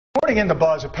Morning in the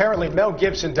buzz. Apparently, Mel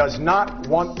Gibson does not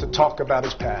want to talk about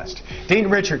his past. Dean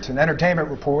Richardson, entertainment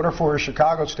reporter for a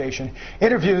Chicago station,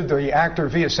 interviewed the actor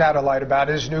via satellite about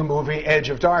his new movie, Edge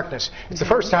of Darkness. It's the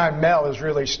first time Mel has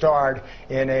really starred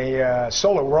in a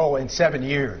solo role in 7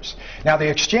 years. Now, the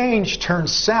exchange turned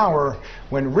sour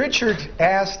when Richard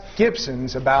asked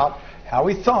Gibson's about how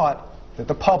he thought that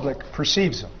the public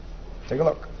perceives him. Take a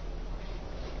look.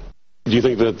 Do you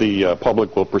think that the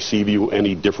public will perceive you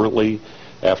any differently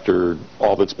after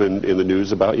all that's been in the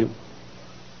news about you?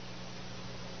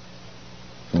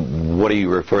 What are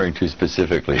you referring to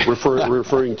specifically?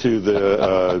 Referring to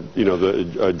the,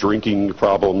 the drinking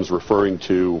problems, referring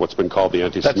to what's been called the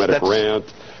anti-Semitic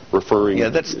rant, referring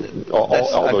all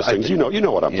those things. You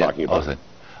know what I'm talking about.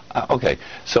 Okay,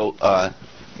 so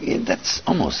that's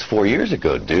almost 4 years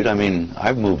ago, dude. I mean,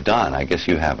 I've moved on. I guess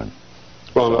you haven't.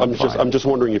 Well, so I'm just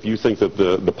wondering if you think that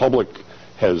the public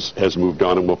has moved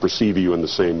on and will perceive you in the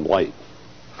same light.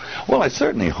 Well, I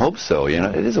certainly hope so. You know,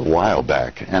 it is a while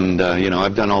back, and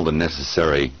I've done all the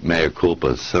necessary mea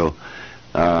culpas. So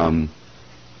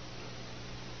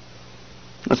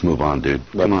let's move on, dude.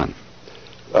 Come on.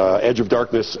 Edge of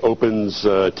Darkness opens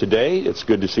today. It's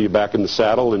good to see you back in the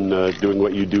saddle and doing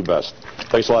what you do best.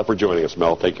 Thanks a lot for joining us,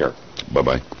 Mel. Take care.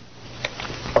 Bye-bye.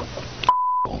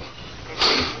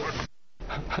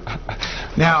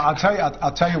 Now,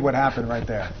 I'll tell you what happened right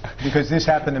there, because this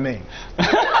happened to me.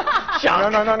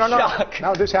 Shock. No. Shock.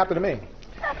 No, this happened to me.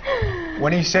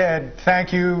 When he said,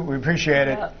 "Thank you, we appreciate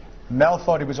it," Mel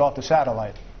thought he was off the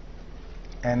satellite,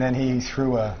 and then he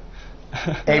threw an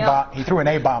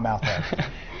A-bomb out there,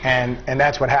 and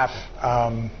that's what happened.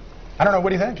 I don't know. What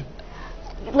do you think?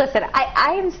 Listen,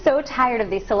 I am so tired of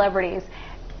these celebrities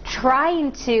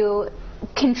trying to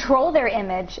control their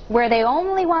image, where they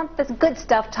only want the good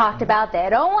stuff talked about, they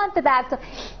don't want the bad stuff.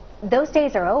 Those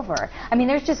days are over. I mean,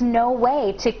 there's just no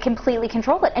way to completely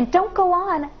control it. And don't go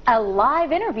on a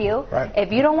live interview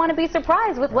if you don't want to be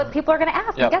surprised with what people are going to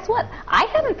ask. And guess what? I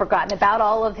haven't forgotten about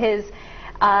all of his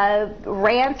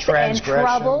rants and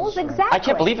troubles. Exactly. I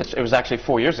can't believe it was actually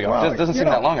 4 years ago. Well, it doesn't seem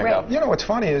that long ago. You know what's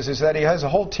funny is that he has a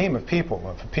whole team of people,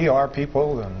 of PR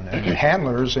people and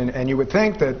handlers, and you would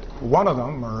think that one of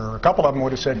them or a couple of them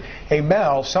would have said, "Hey,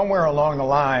 Mel, somewhere along the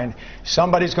line,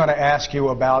 somebody's going to ask you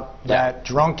about that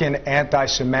drunken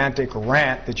anti-Semitic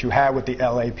rant that you had with the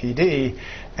LAPD,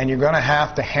 and you're going to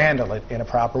have to handle it in a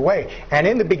proper way." And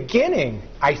in the beginning,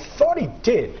 I thought he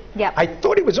did. Yep. I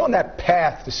thought he was on that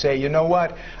path to say, you know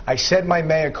what, I said my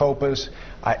mea culpas.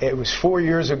 It was 4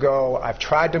 years ago. I've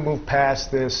tried to move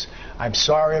past this. I'm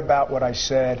sorry about what I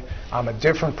said. I'm a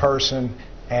different person.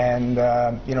 And,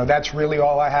 that's really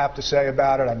all I have to say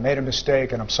about it. I made a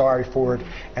mistake, and I'm sorry for it.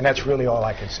 And that's really all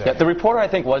I can say. Yeah, the reporter, I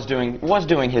think, was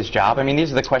doing his job. I mean,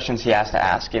 these are the questions he has to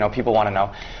ask. People want to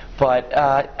know. But,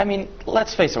 I mean,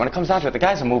 let's face it, when it comes down to it, the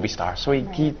guy's a movie star. So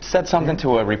he said something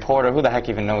to a reporter. Who the heck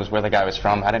even knows where the guy was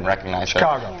from? I didn't recognize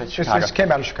Chicago. This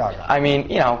came out of Chicago. I mean,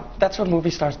 that's what movie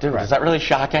stars do. Does that really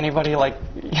shock anybody? Like,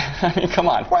 I mean, come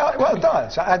on. Well, it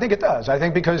does. I think it does. I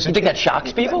think because... You think that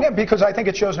shocks people? Yeah, because I think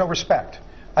it shows no respect.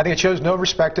 I think it shows no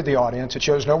respect to the audience. It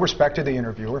shows no respect to the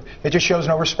interviewer. It just shows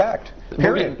no respect.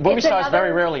 Period. Movie stars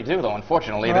very rarely do, though,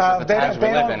 unfortunately. This is the times we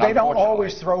live in, they don't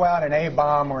always throw out an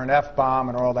A-bomb or an F-bomb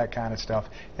and all that kind of stuff.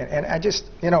 And I just,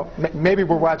 maybe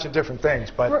we're watching different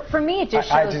things, but... For me, it just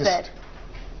shows that...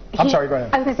 I'm sorry, go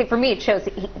ahead. I was going to say, for me, it shows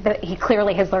that he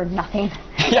clearly has learned nothing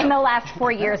in the last 4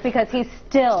 years, because he's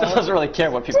still doesn't really care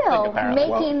what people think, apparently.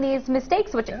 Making these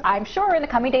mistakes, which I'm sure in the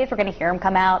coming days we're going to hear him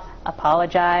come out,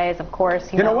 apologize, of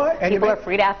course. You know what? And people are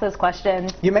free to ask those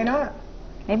questions. You may not.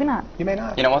 Maybe not. You may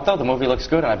not. You know what, though? The movie looks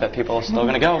good, and I bet people are still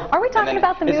going to go. Are we talking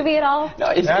about the movie at all?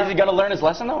 No, is he going to learn his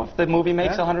lesson, though, if the movie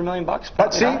makes $100 million?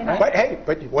 But see,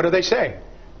 but what do they say?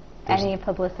 Any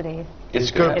publicity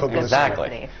is good publicity.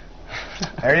 Exactly.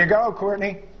 There you go,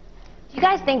 Courtney. Do you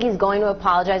guys think he's going to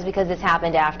apologize because this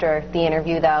happened after the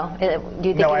interview, though? Do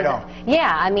you think no, I don't.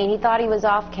 Yeah, I mean, he thought he was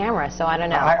off camera, so I don't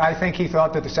know. I think he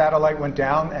thought that the satellite went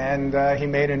down, and he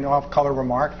made an off-color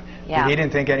remark that he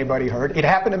didn't think anybody heard. It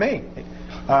happened to me.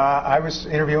 I was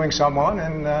interviewing someone,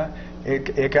 and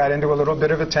it got into a little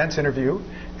bit of a tense interview,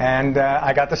 and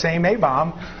I got the same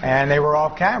A-bomb, and they were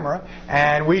off camera,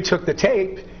 and we took the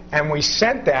tape, and we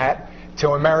sent that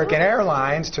to American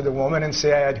Airlines, to the woman, and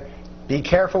said, be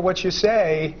careful what you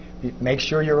say. Make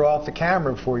sure you're off the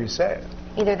camera before you say it.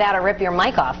 Either that or rip your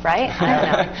mic off, right? I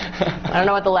don't know. I don't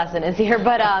know what the lesson is here.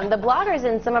 But the bloggers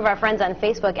and some of our friends on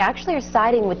Facebook actually are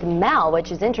siding with Mel,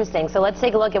 which is interesting. So let's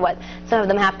take a look at what some of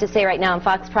them have to say right now on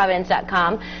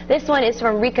FoxProvidence.com. This one is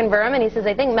from Reconfirm, and he says,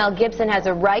 I think Mel Gibson has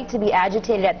a right to be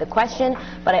agitated at the question,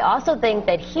 but I also think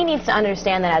that he needs to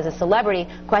understand that as a celebrity,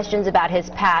 questions about his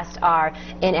past are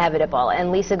inevitable.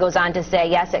 And Lisa goes on to say,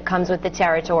 yes, it comes with the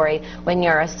territory when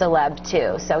you're a celeb,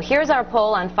 too. So here's our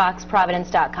poll on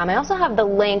FoxProvidence.com. I also have the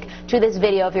link to this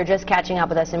video if you're just catching up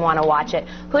with us and want to watch it.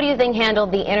 Who do you think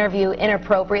handled the interview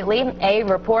inappropriately? A,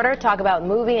 reporter, talk about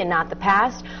movie and not the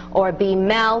past, or B,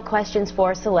 Mel, questions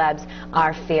for celebs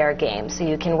are fair game. So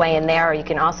you can weigh in there, or you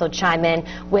can also chime in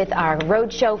with our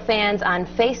Roadshow fans on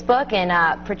Facebook. And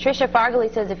Patricia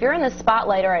Fargley says, if you're in the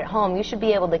spotlight or at home, you should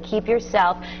be able to keep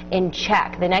yourself in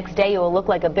check. The next day you will look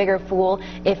like a bigger fool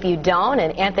if you don't.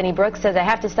 And Anthony Brooks says, I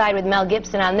have to side with Mel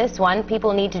Gibson on this one.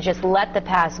 People need to just let the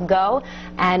past go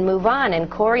and move on. And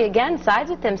Corey again sides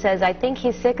with him, says, I think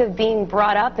he's sick of being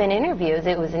brought up in interviews.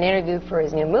 It was an interview for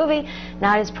his new movie,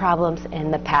 not his problems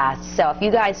in the past. So if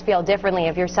you guys feel differently,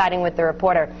 if you're siding with the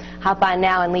reporter, hop on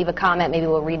now and leave a comment. Maybe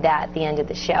we'll read that at the end of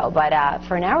the show. But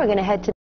for now, we're going to head to